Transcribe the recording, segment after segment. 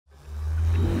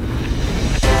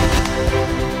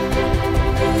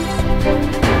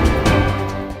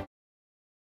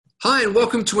Hi, and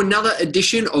welcome to another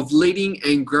edition of Leading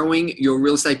and Growing Your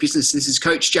Real Estate Business. This is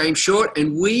Coach James Short,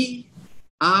 and we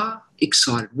are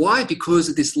excited. Why? Because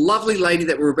of this lovely lady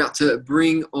that we're about to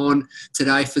bring on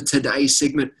today for today's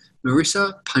segment,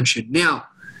 Marissa Puncheon. Now,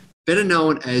 better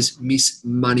known as Miss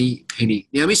Moneypenny.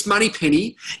 Now, Miss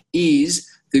Moneypenny is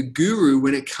the guru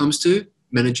when it comes to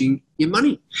managing your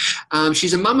money.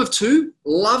 She's a mum of two,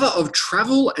 lover of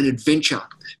travel and adventure.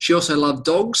 She also loves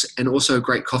dogs and also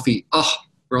great coffee. Oh,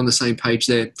 we're on the same page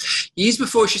there. Years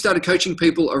before she started coaching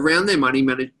people around their money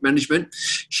management,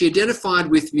 she identified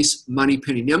with Miss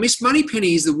Moneypenny. Now, Miss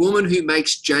Moneypenny is the woman who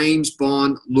makes James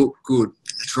Bond look good.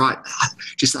 That's right.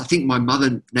 I think my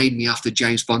mother named me after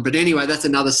James Bond. But anyway, that's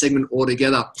another segment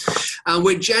altogether.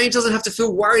 Where James doesn't have to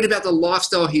feel worried about the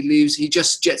lifestyle he lives. He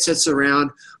just jet sets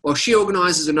around while she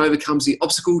organises and overcomes the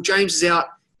obstacle. James is out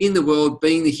in the world,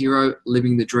 being the hero,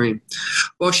 living the dream.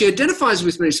 While she identifies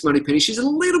with Miss Moneypenny, she's a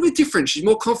little bit different. She's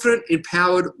more confident,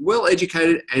 empowered,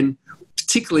 well-educated, and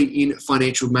particularly in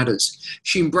financial matters.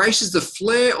 She embraces the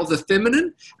flair of the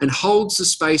feminine and holds the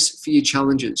space for your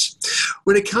challenges.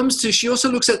 When it comes to, she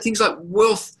also looks at things like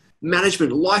wealth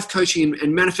management, life coaching,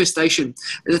 and manifestation.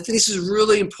 And I think this is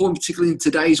really important, particularly in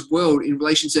today's world, in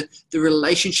relation to the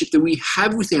relationship that we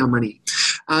have with our money.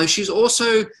 She's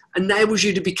also enables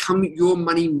you to become your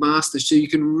money master, so you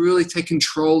can really take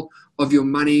control of your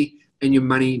money and your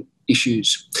money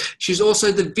issues. She's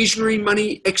also the visionary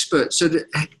money expert, so to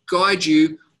guide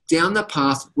you down the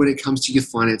path when it comes to your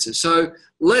finances. So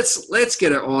let's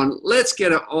get it on. Let's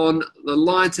get it on the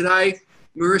line today.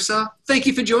 Marissa, thank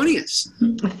you for joining us.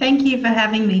 Thank you for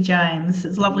having me, James.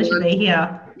 It's lovely to be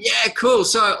here. Yeah, cool.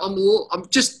 So I'm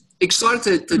just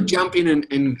excited to jump in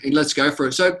and let's go for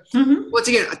it. So once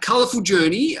again, a colourful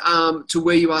journey to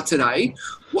where you are today.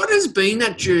 What has been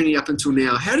that journey up until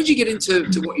now? How did you get into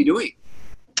what you're doing?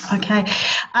 Okay.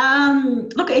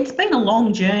 Look, it's been a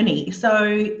long journey.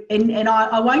 So, and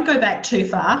I won't go back too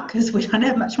far because we don't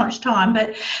have much time,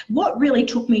 but what really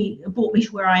brought me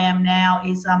to where I am now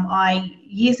is I,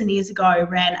 years and years ago,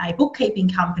 ran a bookkeeping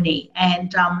company,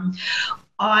 and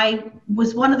we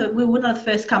were one of the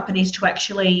first companies to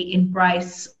actually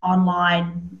embrace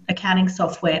online accounting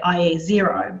software, i.e.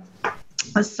 Xero.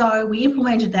 So we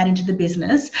implemented that into the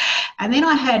business, and then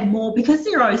I had more, because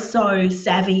Xero is so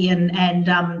savvy and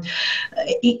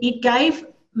it gave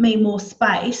me more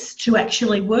space to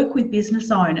actually work with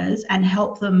business owners and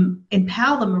help them,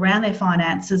 empower them around their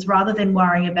finances rather than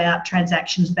worrying about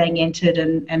transactions being entered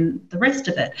and the rest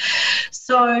of it.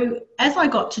 So as I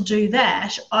got to do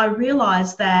that, I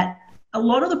realised that a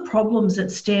lot of the problems that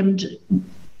stemmed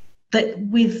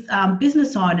with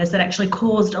business owners that actually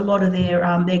caused a lot of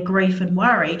their grief and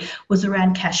worry was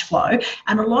around cash flow.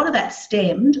 And a lot of that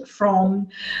stemmed from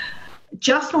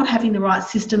just not having the right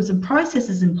systems and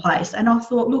processes in place. And I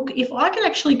thought, look, if I can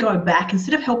actually go back,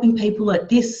 instead of helping people at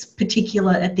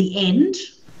the end,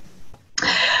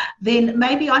 then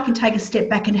maybe I can take a step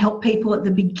back and help people at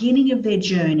the beginning of their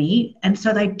journey, and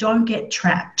so they don't get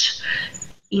trapped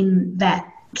in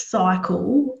that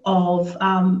cycle of,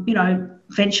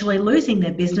 eventually losing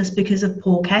their business because of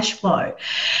poor cash flow.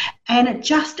 And it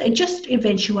just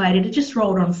eventuated, it just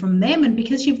rolled on from them. And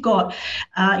because you've got,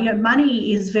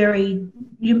 money is very,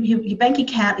 your bank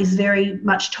account is very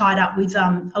much tied up with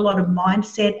a lot of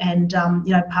mindset and,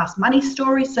 past money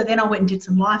stories. So then I went and did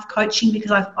some life coaching,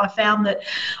 because I found that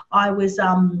I was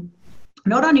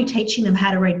not only teaching them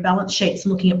how to read balance sheets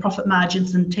and looking at profit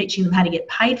margins and teaching them how to get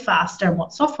paid faster and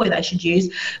what software they should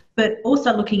use, but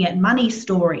also looking at money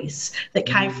stories that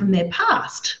came from their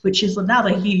past, which is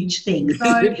another huge thing.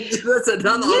 So that's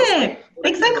another. Yeah,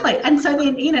 exactly. And so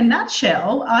then, in a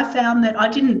nutshell, I found that I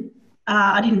didn't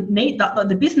need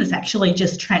the business actually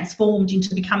just transformed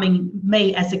into becoming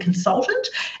me as a consultant,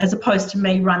 as opposed to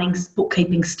me running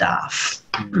bookkeeping staff.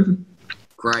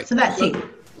 Great. So that's it.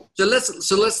 So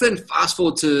let's then fast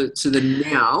forward to the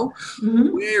now.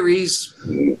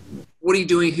 What are you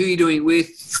doing? Who are you doing with?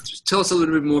 Tell us a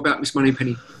little bit more about Miss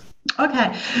Moneypenny.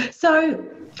 Okay, so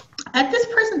at this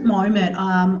present moment,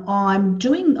 I'm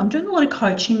doing a lot of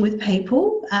coaching with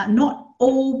people. Not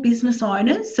all business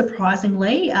owners,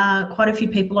 surprisingly. Quite a few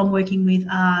people I'm working with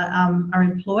are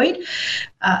employed.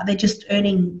 They're just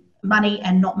earning money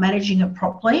and not managing it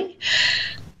properly.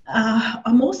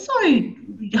 I'm also,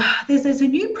 there's a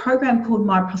new program called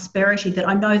My Prosperity that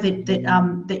I know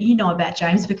that you know about,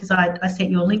 James, because I sent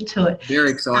you a link to it.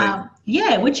 Very exciting.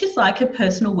 Which is like a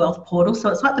personal wealth portal. So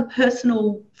it's like the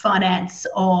personal finance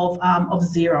of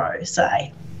Xero,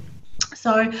 say.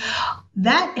 So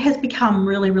that has become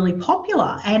really, really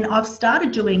popular. And I've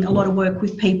started doing a lot of work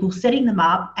with people, setting them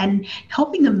up and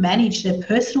helping them manage their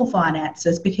personal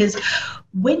finances, because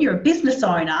when you're a business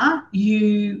owner,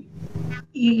 your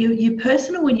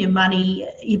personal and your money,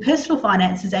 your personal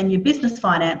finances and your business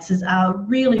finances are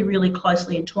really, really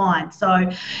closely entwined. So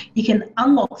you can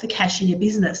unlock the cash in your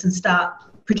business and start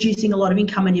producing a lot of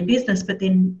income in your business, but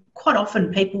then quite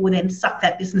often people will then suck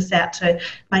that business out to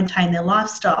maintain their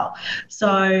lifestyle.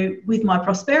 So with My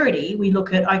Prosperity, we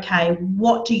look at, okay,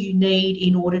 what do you need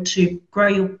in order to grow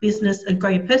your business and grow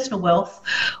your personal wealth,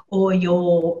 or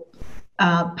your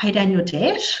pay down your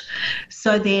debt?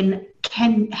 So then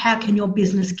how can your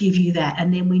business give you that?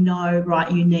 And then we know,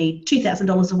 right, you need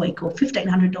 $2,000 a week or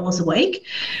 $1,500 a week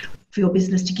for your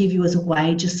business to give you as a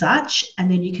wage as such,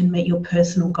 and then you can meet your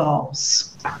personal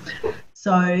goals.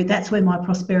 So that's where My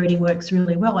Prosperity works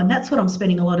really well, and that's what I'm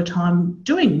spending a lot of time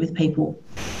doing with people.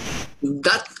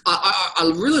 That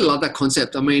I really love that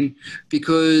concept. I mean,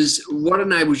 because what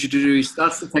enables you to do is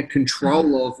starts to take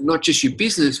control of not just your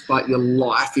business but your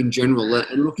life in general,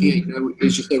 and looking at, you know,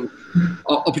 as you said,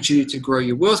 opportunity to grow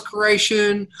your wealth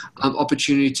creation,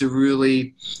 opportunity to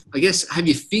really, I guess, have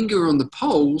your finger on the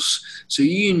pulse, so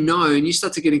you know, and you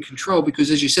start to get in control.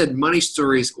 Because as you said, money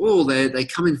stories, they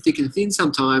come in thick and thin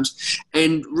sometimes,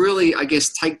 and really, I guess,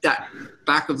 take that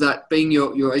back of that being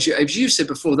your as you said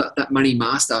before, that money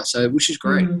master. So, which is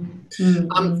great.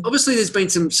 Obviously, there's been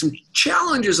some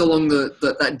challenges along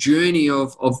that journey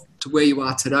of to where you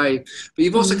are today, but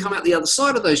you've also come out the other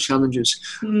side of those challenges.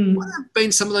 What have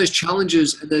been some of those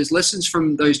challenges and those lessons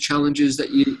from those challenges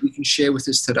that you can share with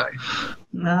us today?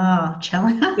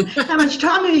 Challenge. How much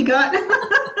time have you got?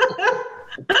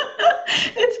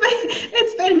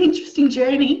 It's been an interesting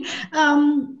journey,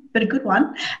 but a good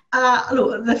one.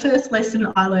 Look, the first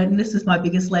lesson I learned, and this is my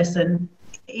biggest lesson,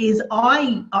 is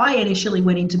I initially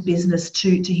went into business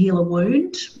to heal a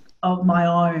wound of my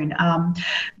own.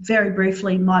 Very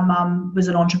briefly, my mum was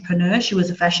an entrepreneur. She was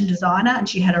a fashion designer and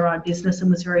she had her own business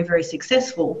and was very, very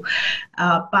successful.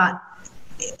 But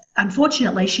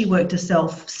unfortunately, she worked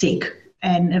herself sick.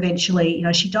 And eventually, you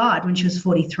know, she died when she was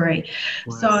 43.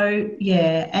 Wow. So,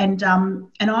 yeah, and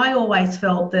I always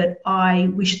felt that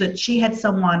I wish that she had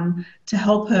someone to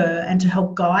help her and to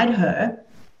help guide her,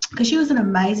 because she was an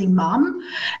amazing mum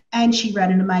and she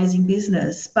ran an amazing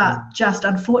business. But just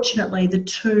unfortunately, the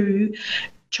two,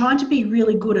 trying to be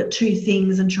really good at two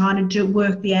things and trying to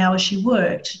work the hours she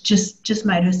worked just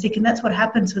made her sick. And that's what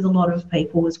happens with a lot of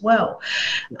people as well.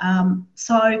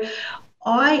 So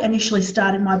I initially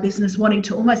started my business wanting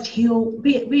to almost heal,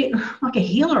 be like a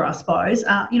healer, I suppose,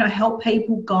 help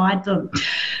people, guide them.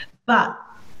 But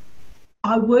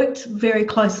I worked very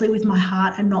closely with my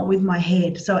heart and not with my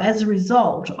head. So as a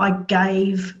result, I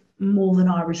gave more than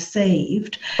I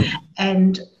received.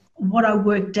 And what I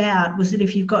worked out was that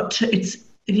if you've got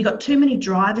too many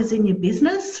drivers in your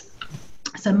business,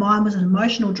 so mine was an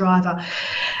emotional driver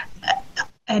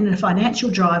and a financial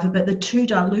driver, but the two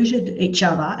diluted each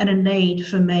other, and a need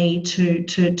for me to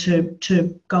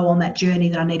go on that journey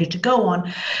that I needed to go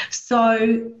on.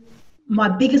 So my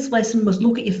biggest lesson was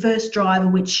look at your first driver,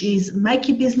 which is make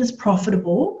your business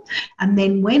profitable. And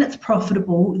then when it's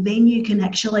profitable, then you can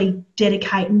actually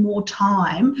dedicate more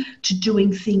time to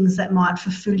doing things that might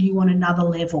fulfill you on another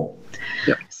level.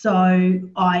 Yep. So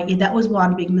that was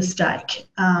one big mistake.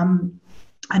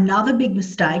 Another big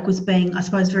mistake was being, I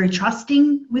suppose, very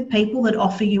trusting with people that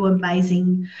offer you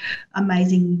amazing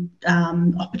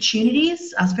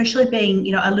opportunities, especially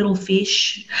being, a little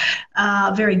fish,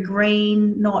 very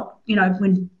green, not,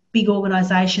 when big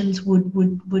organisations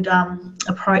would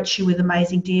approach you with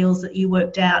amazing deals that you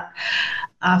worked out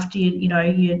after you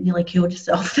nearly killed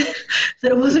yourself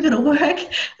that it wasn't going to work.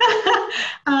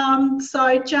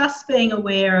 So just being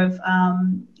aware of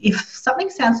if something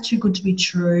sounds too good to be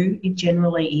true, it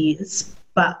generally is.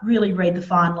 But really read the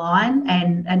fine line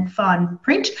and fine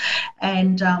print,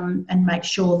 and make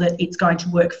sure that it's going to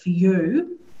work for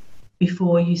you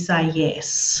before you say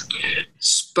yes.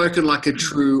 Spoken like a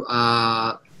true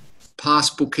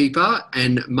past bookkeeper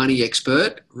and money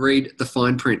expert. Read the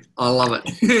fine print. I love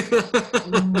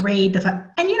it. Read the fine,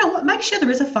 and you know what? Make sure there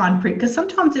is a fine print, because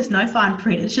sometimes there's no fine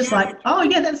print. It's just like, oh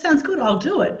yeah, that sounds good. I'll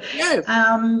do it. Yeah.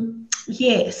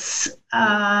 Yes.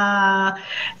 And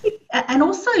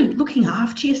also looking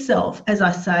after yourself, as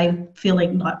I say,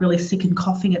 feeling like really sick and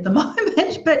coughing at the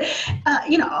moment. But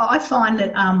I find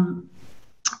that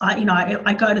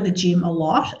I go to the gym a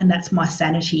lot, and that's my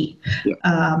sanity.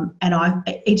 Yeah. And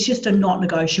it's just a not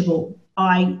negotiable.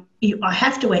 I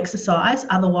have to exercise,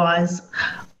 otherwise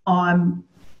I'm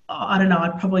I don't know,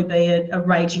 I'd probably be a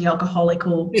raging alcoholic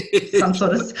or some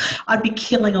sort of, I'd be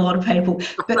killing a lot of people.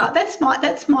 But that's my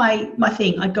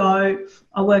thing. I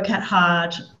work out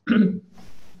hard.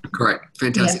 Great.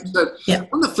 Fantastic. Yeah. So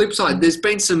on the flip side, there's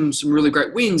been some really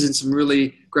great wins and some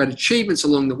really great achievements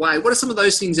along the way. What are some of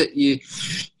those things that you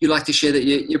like to share that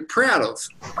you're proud of?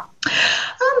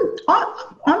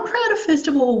 I'm proud of, first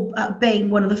of all, being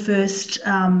one of the first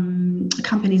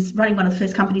companies, running one of the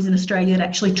first companies in Australia that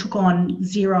actually took on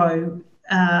Xero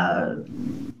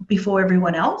before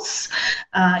everyone else.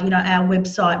 Our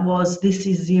website was "This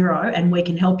is Xero and we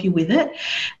can help you with it."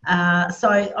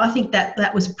 So I think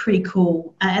that was pretty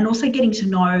cool, and also getting to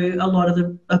know a lot of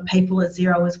the people at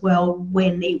Xero as well.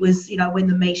 When it was, when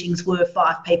the meetings were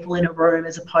 5 people in a room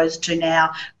as opposed to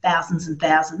now thousands and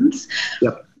thousands.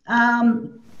 Yep.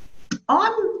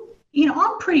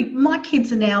 My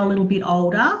kids are now a little bit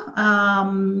older,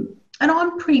 and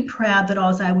I'm pretty proud that I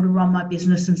was able to run my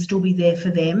business and still be there for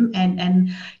them.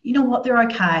 And you know what? They're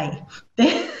okay.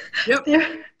 They're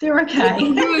okay.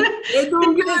 They're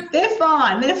doing good. They're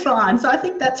fine. They're fine. So I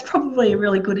think that's probably a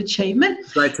really good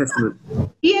achievement. Great testament.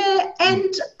 Yeah,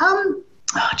 and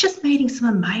just meeting some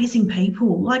amazing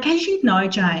people. Like, as you know,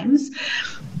 James,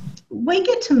 we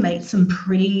get to meet some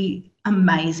pretty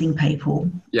amazing people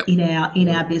in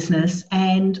our business,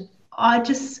 and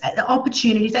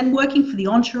opportunities, and working for the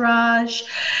Entourage,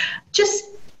 just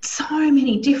so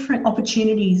many different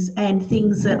opportunities and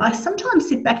things that I sometimes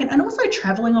sit back and also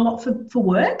traveling a lot for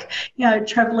work,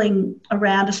 traveling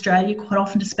around Australia quite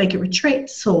often to speak at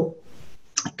retreats or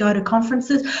go to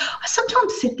conferences. I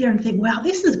sometimes sit there and think, wow,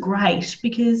 this is great,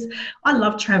 because I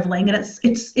love traveling, and it's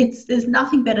there's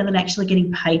nothing better than actually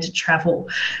getting paid to travel.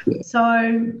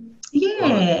 So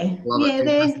Love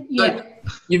it.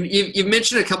 You've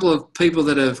mentioned a couple of people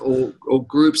that have, or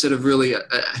groups that have really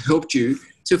helped you.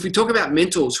 So if we talk about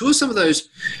mentors, who are some of those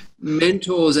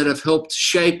mentors that have helped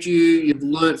shape you, you've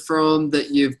learnt from,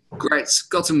 that you've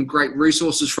got some great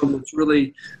resources from, that's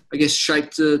really, I guess,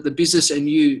 shaped the business and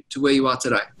you to where you are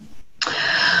today?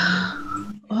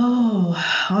 Oh,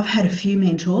 I've had a few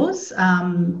mentors.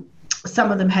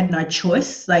 Some of them had no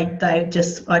choice. I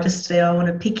just said, I want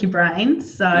to pick your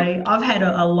brains. So I've had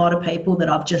a lot of people that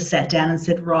I've just sat down and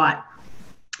said, right,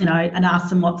 and asked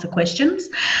them lots of questions.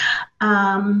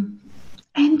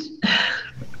 And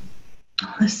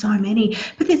there's so many.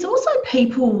 But there's also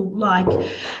people like,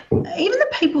 even the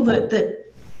people that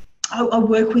I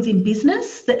work with in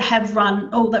business that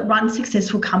run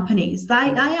successful companies. They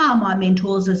are my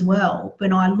mentors as well.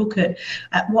 When I look at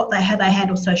how they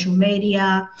handle social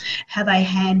media, how they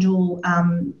handle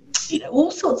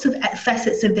all sorts of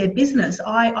facets of their business,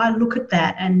 I look at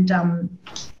that and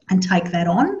take that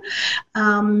on.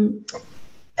 And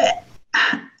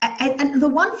the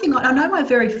one thing, I know my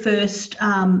very first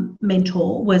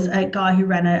mentor was a guy who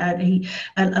ran a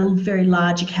very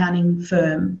large accounting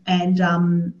firm,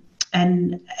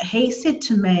 and he said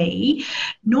to me,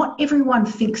 not everyone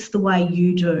thinks the way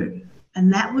you do.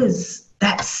 And that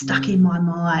stuck in my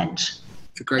mind.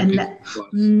 It's a great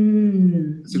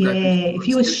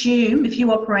if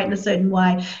you operate in a certain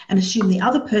way and assume the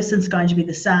other person's going to be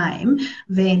the same,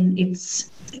 then it's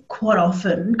quite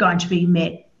often going to be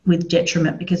met with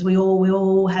detriment, because we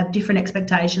all have different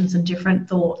expectations and different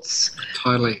thoughts.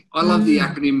 Totally. I love the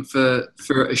acronym for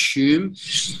ASSUME,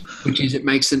 which is it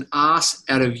makes an ass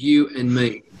out of you and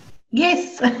me.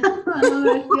 Yes.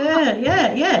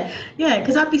 Yeah.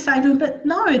 Because I'd be saying to him, but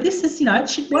no, this is,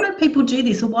 why don't people do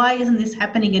this, or why isn't this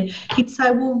happening? And he'd say,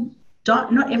 well,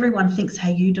 not everyone thinks how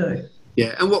you do.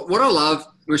 Yeah. And what I love,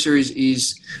 Marissa,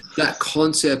 is that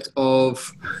concept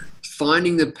of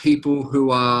finding the people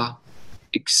who are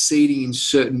exceeding in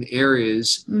certain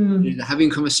areas, having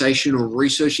conversation or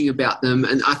researching about them.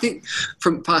 And I think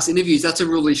from past interviews, that's a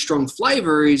really strong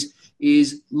flavor is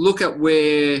look at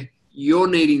where you're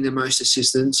needing the most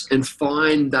assistance and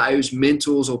find those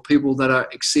mentors or people that are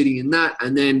exceeding in that,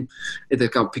 and then either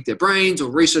go pick their brains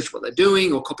or research what they're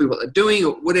doing or copy what they're doing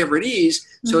or whatever it is.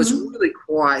 So it's really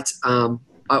quite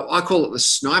I call it the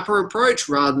sniper approach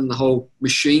rather than the whole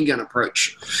machine gun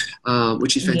approach,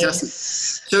 which is fantastic.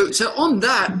 Yes. So on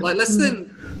that, let's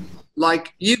then,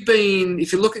 you've been,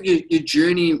 if you look at your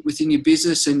journey within your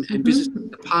business and business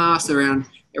in the past around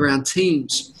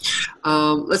teams,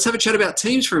 let's have a chat about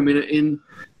teams for a minute. And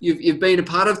you've been a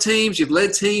part of teams, you've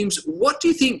led teams. What do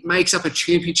you think makes up a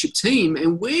championship team,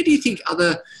 and where do you think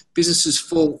other businesses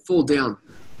fall down?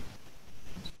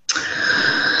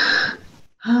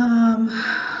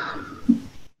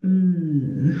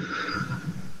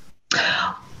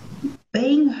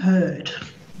 Being heard.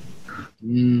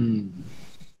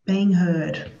 Being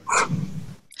heard.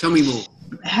 Tell me more.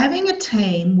 having a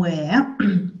team where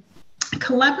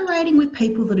collaborating with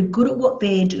people that are good at what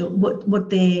they're what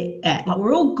they're at. Like,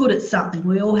 we're all good at something.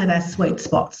 We all have our sweet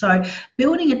spot. So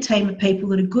building a team of people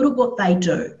that are good at what they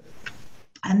do,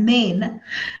 and then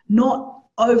not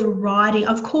overriding.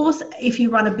 Of course, if you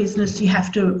run a business,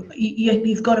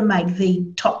 you've got to make the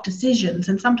top decisions,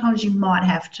 and sometimes you might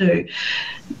have to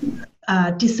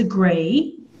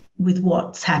disagree with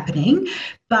what's happening,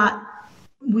 but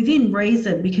within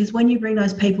reason, because when you bring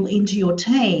those people into your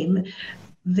team,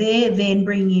 they're then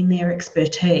bringing in their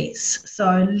expertise.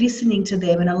 So listening to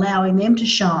them and allowing them to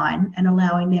shine and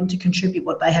allowing them to contribute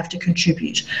what they have to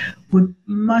contribute would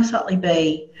most likely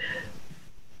be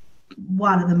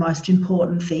one of the most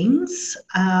important things.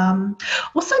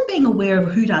 Also being aware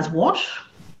of who does what.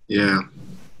 Yeah.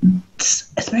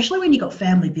 Especially when you've got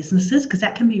family businesses, because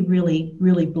that can be really,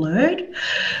 really blurred.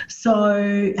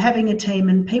 So having a team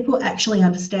and people actually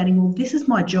understanding, well, this is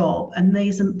my job and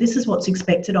this is what's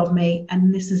expected of me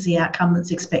and this is the outcome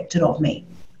that's expected of me.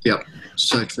 Yep.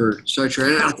 So true. So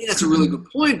true. And I think that's a really good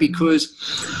point, because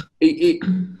you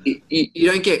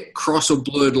don't get cross or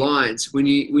blurred lines when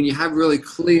you have really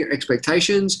clear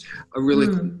expectations, a really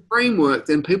clear framework.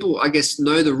 Then people, I guess,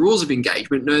 know the rules of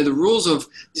engagement, know the rules of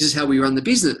this is how we run the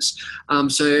business.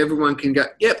 So everyone can go,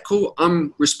 yep, cool.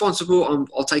 I'm responsible.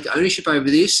 I'll take ownership over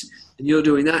this, and you're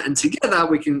doing that, and together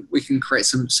we can create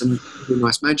some really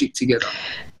nice magic together.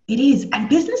 It is, and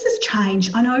businesses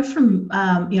change. I know from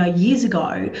years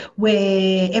ago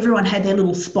where everyone had their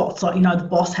little spots, like the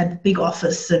boss had the big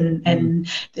office and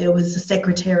there was a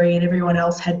secretary, and everyone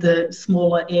else had the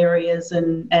smaller areas,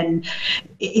 and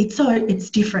it's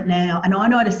different now. And I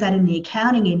noticed that in the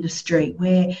accounting industry,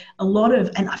 where a lot of,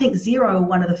 and I think Xero were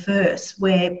one of the first,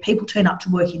 where people turn up to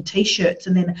work in t-shirts,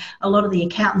 and then a lot of the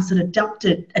accountants that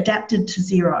adapted to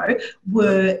Xero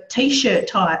were t-shirt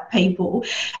type people,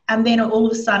 and then all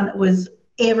of a sudden it was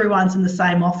everyone's in the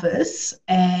same office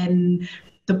and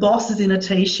the boss is in a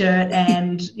t-shirt,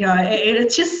 and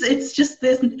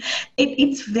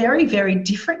it's very, very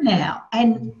different now,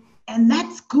 and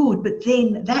that's good. But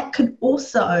then that could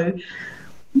also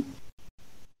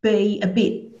be a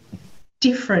bit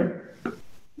different,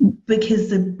 because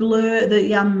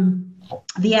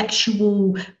the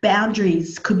actual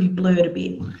boundaries could be blurred a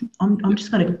bit. I'm just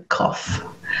going to cough.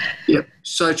 Yep,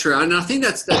 so true. And I think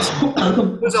that's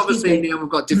because obviously now we've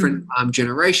got different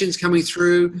generations coming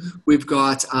through. We've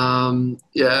got so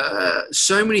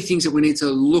many things that we need to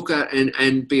look at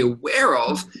and be aware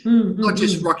of, not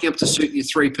just rocking up to suit in your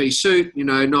three-piece suit,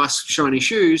 nice shiny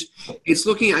shoes. It's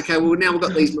looking at, okay, well, now we've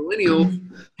got these millennials.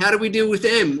 How do we deal with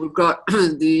them? We've got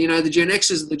the Gen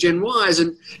X's and the Gen Y's,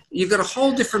 and you've got a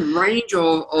whole different range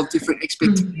of different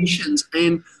expectations,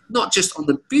 and not just on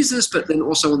the business, but then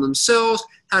also on themselves.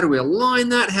 How do we align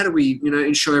that? How do we,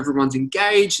 ensure everyone's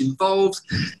engaged, involved?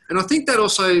 And I think that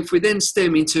also, if we then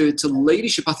stem into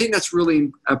leadership, I think that's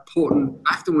really important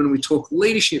factor when we talk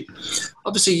leadership.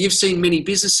 Obviously, you've seen many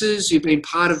businesses. You've been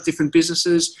part of different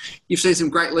businesses. You've seen some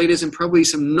great leaders and probably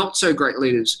some not so great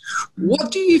leaders.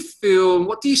 What do you feel?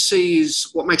 What do you see is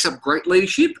what makes up great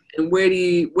leadership, and where do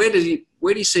you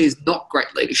see is not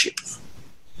great leadership?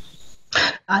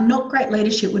 Not great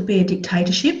leadership would be a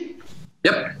dictatorship.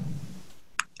 Yep.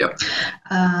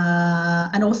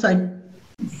 And also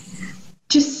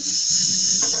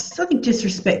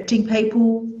disrespecting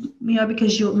people,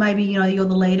 because you're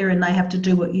the leader and they have to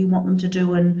do what you want them to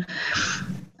do, and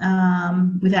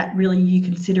without really you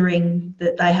considering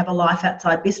that they have a life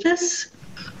outside business.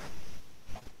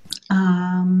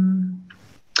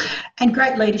 And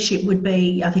great leadership would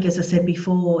be, I think, as I said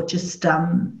before, just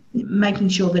making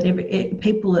sure that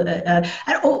people are, and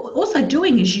also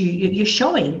doing as you're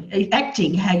showing,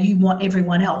 acting how you want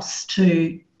everyone else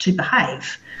to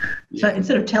behave. Yeah. So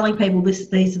instead of telling people this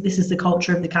is the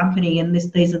culture of the company and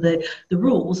these are the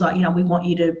rules, like, we want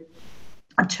you to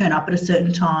turn up at a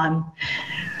certain time.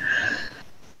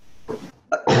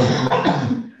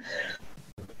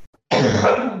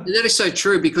 That is so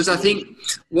true, because I think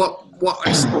what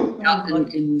I see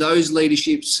in those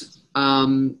leaderships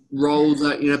roles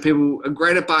that people are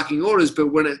great at barking orders,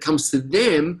 but when it comes to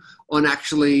them on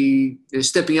actually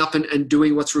stepping up and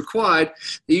doing what's required,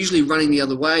 they're usually running the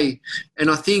other way. And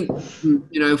I think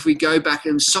if we go back,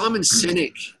 and Simon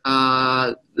Sinek,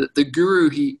 the guru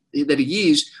that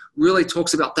he is, really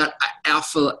talks about that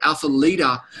alpha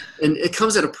leader, and it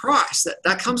comes at a price.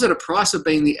 That comes at a price of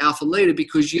being the alpha leader,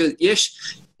 because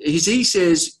he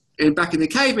says, and back in the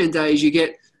caveman days, you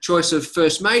get choice of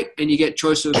first mate and you get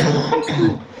choice of first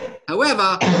food.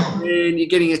 However, when you're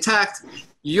getting attacked,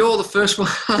 you're the first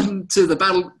one to the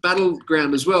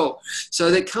battleground as well.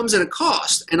 So that comes at a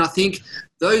cost. And I think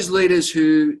those leaders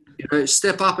who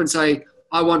step up and say,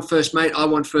 I want first mate, I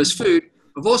want first food,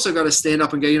 I've also got to stand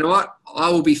up and go, you know what, I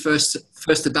will be first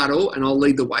to battle and I'll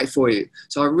lead the way for you.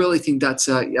 So I really think that's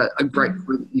a great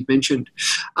point that you've mentioned.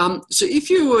 So if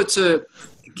you were to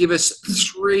give us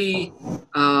three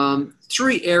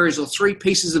areas or three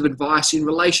pieces of advice in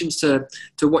relation to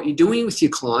what you're doing with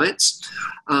your clients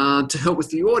to help with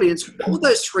the audience, what would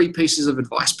those three pieces of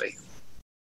advice be?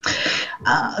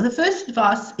 The first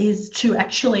advice is to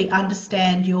actually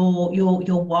understand your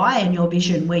why and your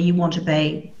vision, where you want to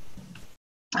be.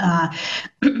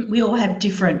 We all have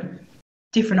different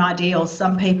ideals.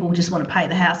 Some people just want to pay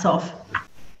the house off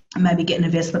and maybe get an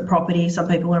investment property. Some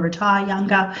people want to retire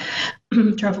younger,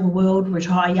 travel the world,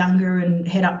 retire younger and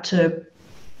head up to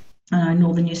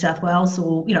northern New South Wales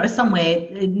or, somewhere,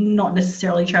 not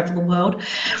necessarily travel the world.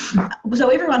 So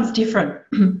everyone's different.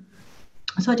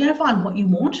 So identifying what you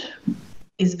want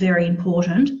is very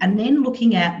important, and then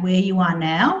looking at where you are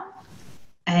now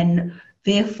and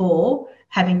therefore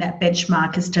having that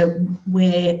benchmark as to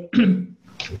where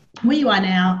you are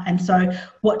now, and so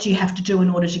what do you have to do in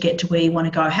order to get to where you want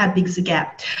to go? How big's the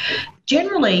gap?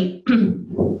 Generally,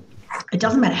 it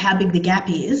doesn't matter how big the gap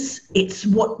is, it's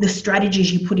what the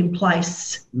strategies you put in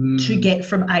place to get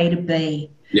from A to B.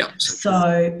 Yeah.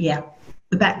 So, yeah.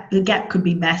 The gap could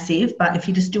be massive, but if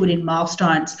you just do it in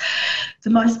milestones, the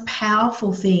most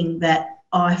powerful thing that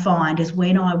I find is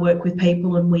when I work with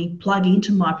people and we plug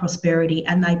into My Prosperity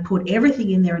and they put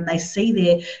everything in there and they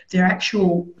see their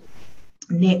actual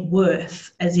net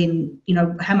worth, as in,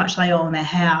 how much they owe on their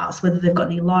house, whether they've got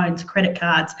any loans, credit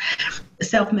cards,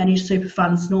 self-managed super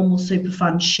funds, normal super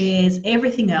funds, shares,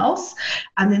 everything else,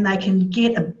 and then they can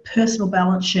get a personal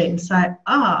balance sheet and say,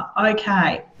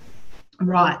 okay,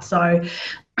 right, so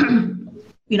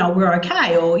we're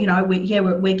okay, or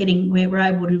we're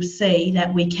able to see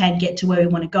that we can get to where we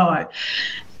want to go,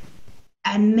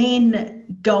 and then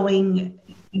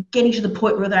getting to the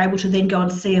point where they're able to then go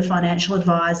and see a financial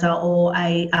advisor or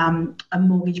a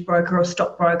mortgage broker or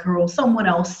stockbroker or someone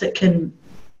else that can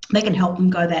help them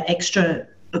grow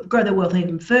their wealth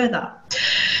even further.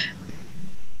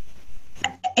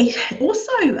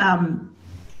 Also,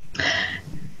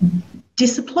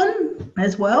 discipline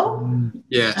as well.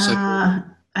 Yeah.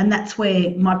 And that's where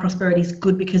My Prosperity is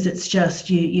good, because it's just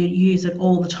you use it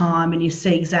all the time and you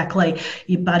see exactly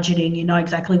your budgeting, you know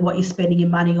exactly what you're spending your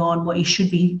money on, what you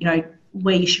should be,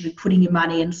 where you should be putting your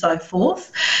money and so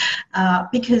forth.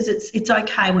 Because it's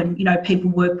okay when, people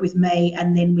work with me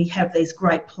and then we have these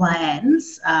great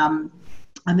plans, and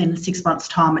then in 6 months'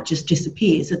 time it just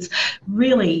disappears. It's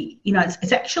really,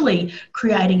 it's actually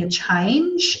creating a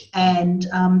change and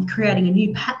creating a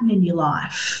new pattern in your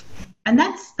life. And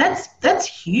that's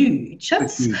huge.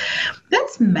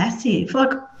 That's massive.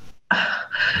 Like,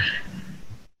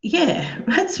 yeah,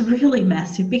 that's really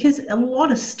massive, because a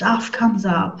lot of stuff comes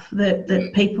up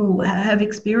that people have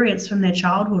experienced from their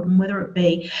childhood, and whether it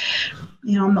be,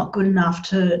 I'm not good enough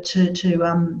to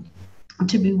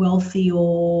be wealthy,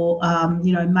 or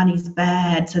money's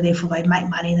bad, so therefore they make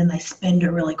money and then they spend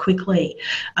it really quickly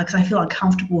because they feel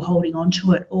uncomfortable holding on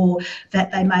to it, or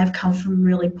that they may have come from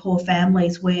really poor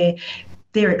families where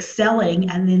they're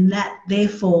excelling, and then that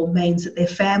therefore means that their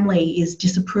family is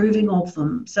disapproving of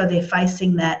them, so they're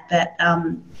facing that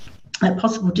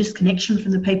possible disconnection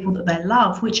from the people that they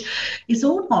love, which is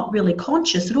all not really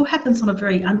conscious. It all happens on a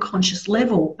very unconscious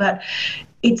level, but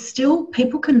it's still,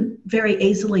 people can very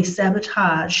easily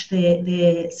sabotage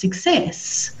their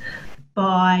success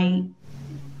by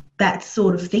that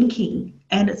sort of thinking,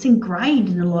 and it's ingrained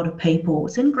in a lot of people.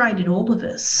 It's ingrained in all of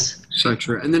us. So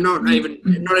true, and they're not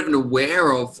even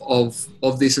aware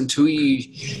of this until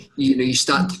you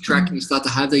start to track and you start to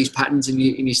have these patterns and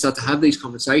you start to have these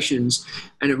conversations,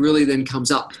 and it really then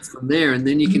comes up from there, and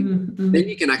then you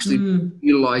can actually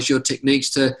utilize your techniques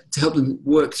to help them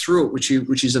work through it,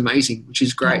 which is amazing, which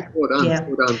is great. Well done. Yeah.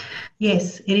 Well done.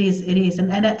 Yes, it is,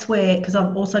 and that's where, because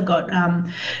I've also got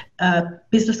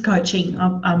business coaching.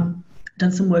 I've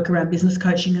done some work around business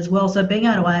coaching as well. So being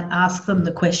able to ask them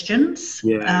the questions,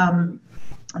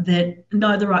 that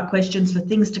know the right questions for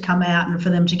things to come out and for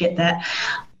them to get that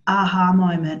aha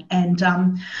moment.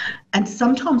 And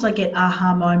sometimes I get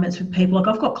aha moments with people. Like,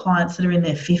 I've got clients that are in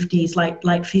their 50s, late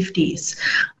 50s.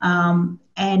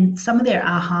 And some of their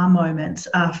aha moments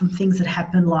are from things that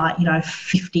happened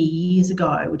 50 years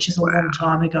ago, which is a long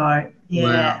time ago. Yeah.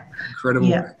 Wow. Incredible.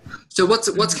 Yeah. So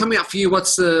what's coming up for you?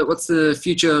 What's the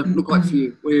future look like for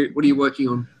you? What are you working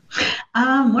on?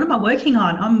 What am I working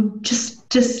on? I'm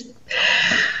just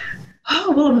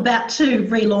Oh, well, I'm about to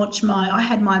relaunch I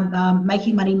had my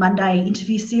Making Money Monday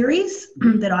interview series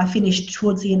that I finished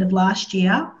towards the end of last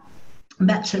year. I'm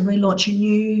about to relaunch a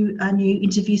new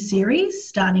interview series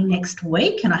starting next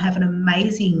week, and I have an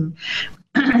amazing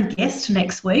guest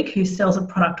next week who sells a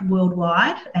product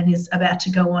worldwide and is about to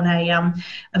go on a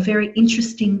very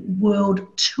interesting world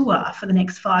tour for the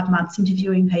next 5 months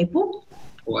interviewing people.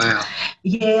 Wow.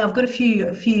 Yeah, I've got a few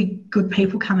good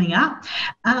people coming up.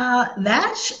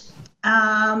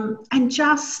 And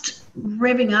just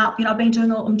revving up. You know,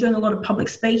 I'm doing a lot of public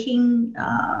speaking,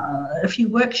 a few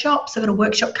workshops. I've got a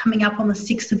workshop coming up on the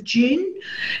 6th of June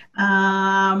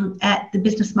at the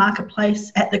Business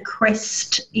Marketplace at the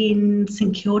Crest in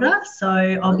St Kilda. So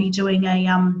I'll be doing a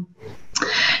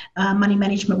money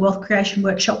management, wealth creation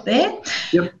workshop there.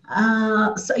 Yep.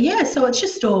 So it's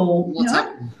just all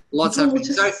lots happening.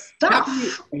 So stuff.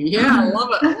 I love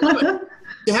it.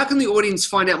 So how can the audience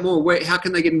find out more? How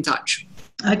can they get in touch?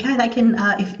 Okay, they can,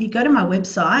 if you go to my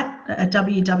website,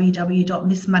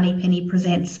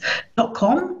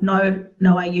 www.missmoneypennypresents.com,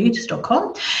 no au, just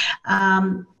 .com.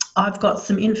 I've got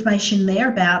some information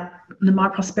there about the My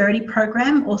Prosperity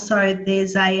program. Also,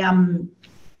 there's a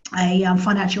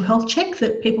financial health check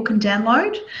that people can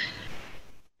download,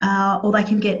 or they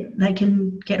can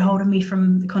get hold of me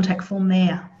from the contact form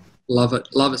there. Love it.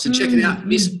 So check it out,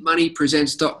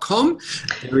 missmoneypresents.com.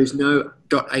 There is no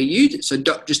 .au, so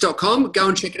just .com. Go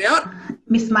and check it out.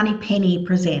 Miss Money Penny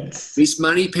Presents. Miss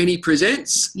Money Penny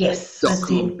Presents. Yes, that's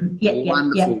it.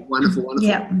 Wonderful.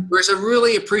 Yeah. Whereas I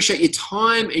really appreciate your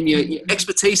time and your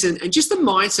expertise and just the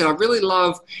mindset. I really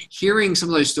love hearing some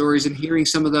of those stories and hearing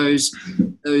some of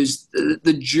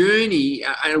the journey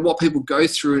and what people go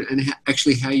through and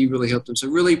actually how you really help them. So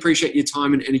really appreciate your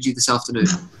time and energy this afternoon.